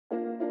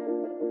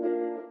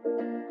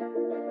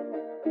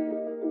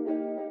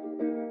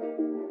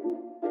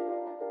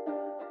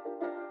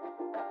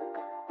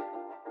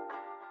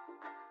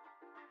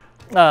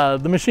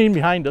The machine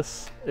behind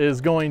us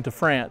is going to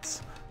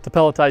France to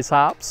pelletize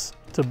hops,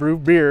 to brew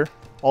beer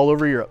all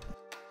over Europe.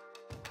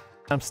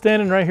 I'm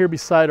standing right here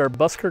beside our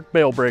Buskirk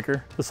bale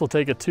breaker. This will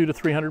take a 200 to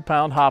 300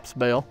 pound hops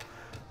bale,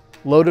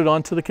 load it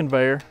onto the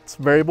conveyor. It's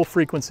a variable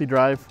frequency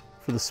drive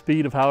for the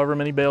speed of however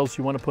many bales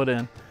you want to put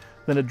in.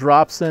 Then it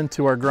drops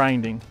into our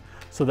grinding.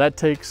 So that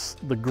takes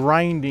the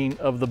grinding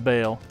of the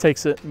bale,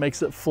 takes it,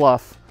 makes it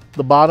fluff.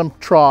 The bottom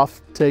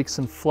trough takes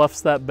and fluffs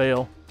that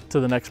bale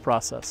to the next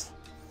process.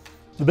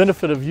 The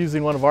benefit of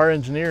using one of our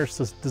engineers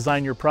to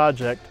design your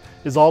project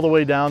is all the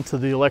way down to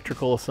the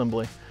electrical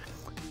assembly.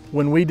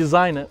 When we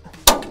design it,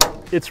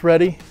 it's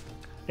ready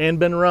and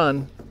been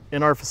run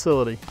in our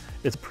facility.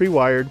 It's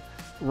pre-wired,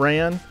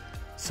 ran,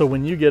 so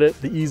when you get it,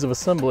 the ease of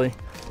assembly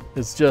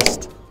is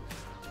just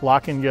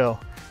lock and go.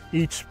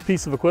 Each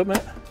piece of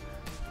equipment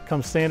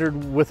comes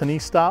standard with an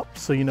e-stop,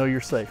 so you know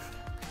you're safe.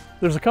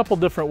 There's a couple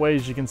different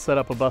ways you can set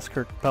up a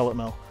Buskirk pellet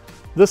mill.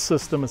 This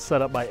system is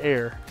set up by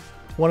air.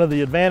 One of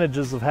the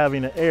advantages of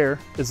having an air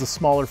is a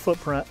smaller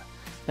footprint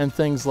and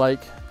things like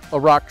a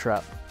rock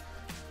trap.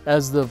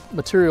 As the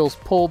material's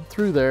pulled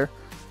through there,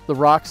 the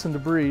rocks and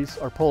debris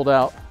are pulled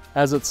out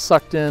as it's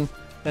sucked in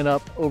and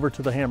up over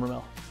to the hammer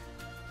mill.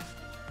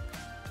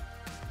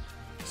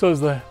 So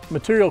as the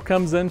material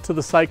comes into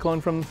the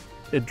cyclone,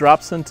 it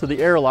drops into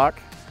the airlock.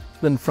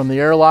 Then from the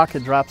airlock,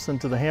 it drops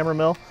into the hammer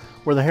mill,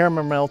 where the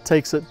hammer mill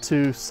takes it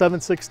to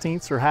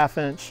 7/16 or ½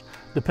 inch,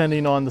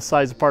 depending on the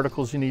size of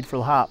particles you need for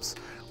the hops.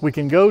 We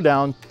can go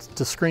down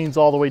to screens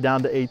all the way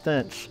down to 1/8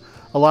 inch.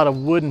 A lot of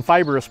wood and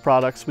fibrous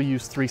products, we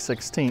use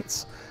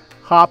 3/16.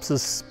 Hops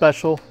is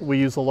special. We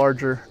use a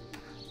larger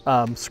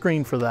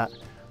screen for that.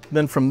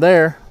 Then from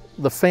there,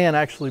 the fan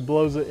actually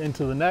blows it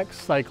into the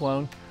next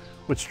cyclone,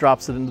 which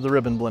drops it into the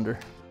ribbon blender.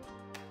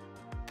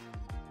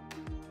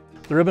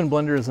 The ribbon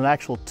blender is an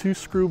actual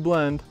 2-screw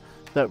blend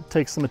that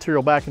takes the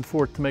material back and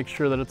forth to make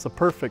sure that it's a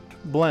perfect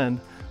blend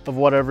of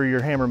whatever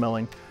you're hammer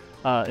milling.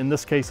 In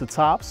this case, it's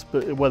hops,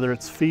 but whether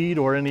it's feed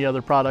or any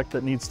other product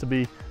that needs to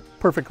be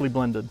perfectly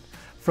blended.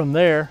 From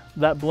there,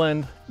 that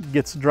blend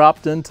gets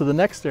dropped into the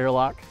next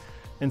airlock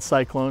and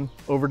cyclone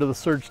over to the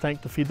surge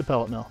tank to feed the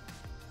pellet mill.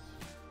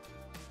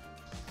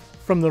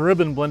 From the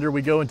ribbon blender,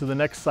 we go into the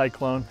next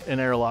cyclone and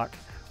airlock,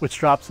 which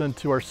drops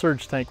into our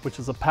surge tank, which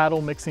is a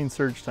paddle mixing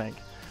surge tank.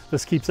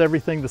 This keeps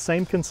everything the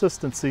same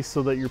consistency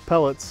so that your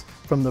pellets,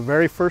 from the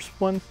very first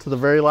one to the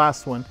very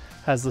last one,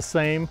 has the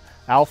same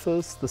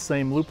alphas, the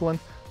same lupulin,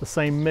 the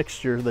same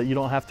mixture, that you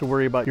don't have to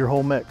worry about your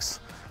whole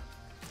mix.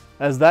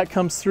 As that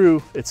comes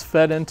through, it's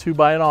fed into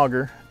by an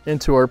auger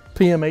into our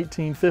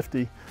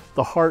PM1850,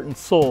 the heart and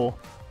soul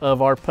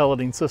of our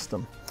pelleting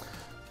system.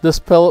 This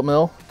pellet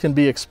mill can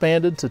be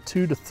expanded to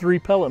 2 to 3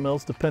 pellet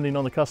mills depending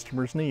on the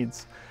customer's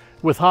needs.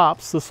 With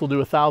hops, this will do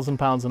 1,000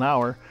 pounds an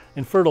hour,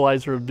 and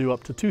fertilizer will do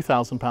up to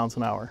 2,000 pounds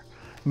an hour.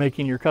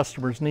 Making your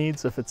customer's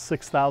needs, if it's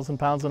 6,000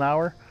 pounds an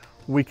hour,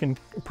 we can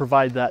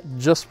provide that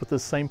just with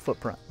this same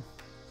footprint.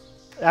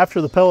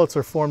 After the pellets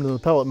are formed in the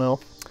pellet mill,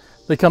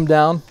 they come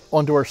down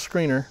onto our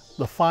screener.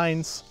 The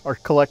fines are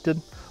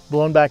collected,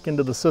 blown back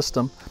into the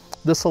system.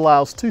 This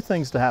allows 2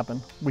 things to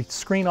happen. We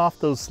screen off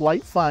those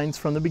light fines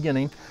from the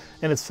beginning,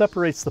 and it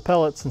separates the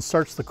pellets and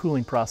starts the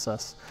cooling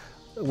process.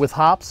 With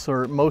hops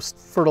or most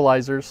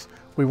fertilizers,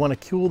 we want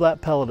to cool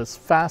that pellet as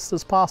fast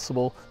as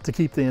possible to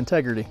keep the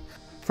integrity.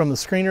 From the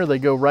screener, they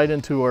go right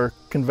into our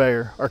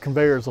conveyor. Our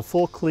conveyor is a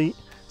full cleat,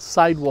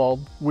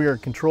 sidewalled. We are in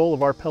control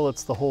of our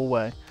pellets the whole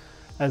way.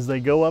 As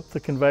they go up the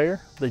conveyor,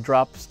 they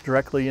drop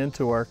directly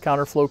into our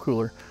counterflow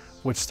cooler,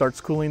 which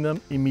starts cooling them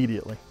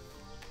immediately.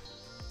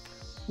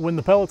 When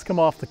the pellets come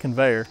off the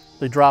conveyor,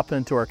 they drop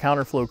into our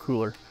counterflow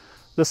cooler.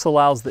 This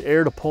allows the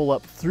air to pull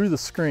up through the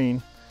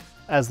screen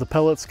as the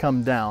pellets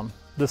come down.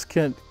 This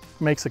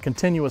makes a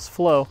continuous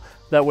flow,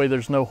 that way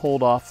there's no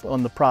hold off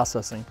on the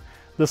processing.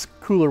 This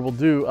cooler will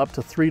do up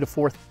to 3 to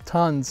 4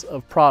 tons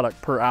of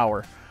product per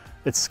hour.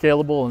 It's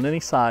scalable in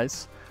any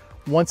size.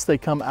 Once they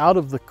come out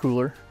of the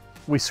cooler,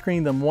 we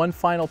screen them one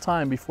final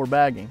time before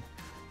bagging.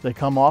 They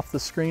come off the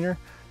screener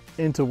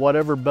into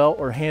whatever belt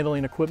or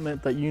handling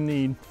equipment that you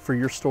need for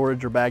your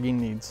storage or bagging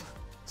needs.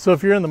 So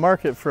if you're in the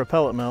market for a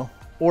pellet mill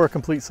or a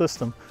complete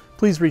system,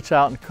 please reach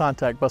out and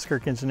contact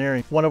Buskirk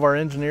Engineering. One of our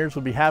engineers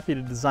would be happy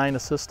to design a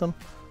system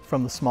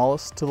from the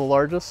smallest to the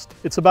largest.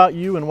 It's about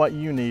you and what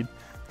you need.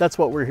 That's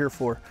what we're here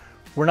for.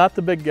 We're not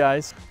the big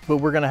guys, but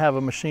we're going to have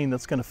a machine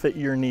that's going to fit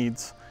your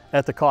needs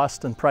at the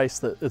cost and price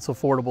that it's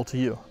affordable to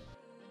you.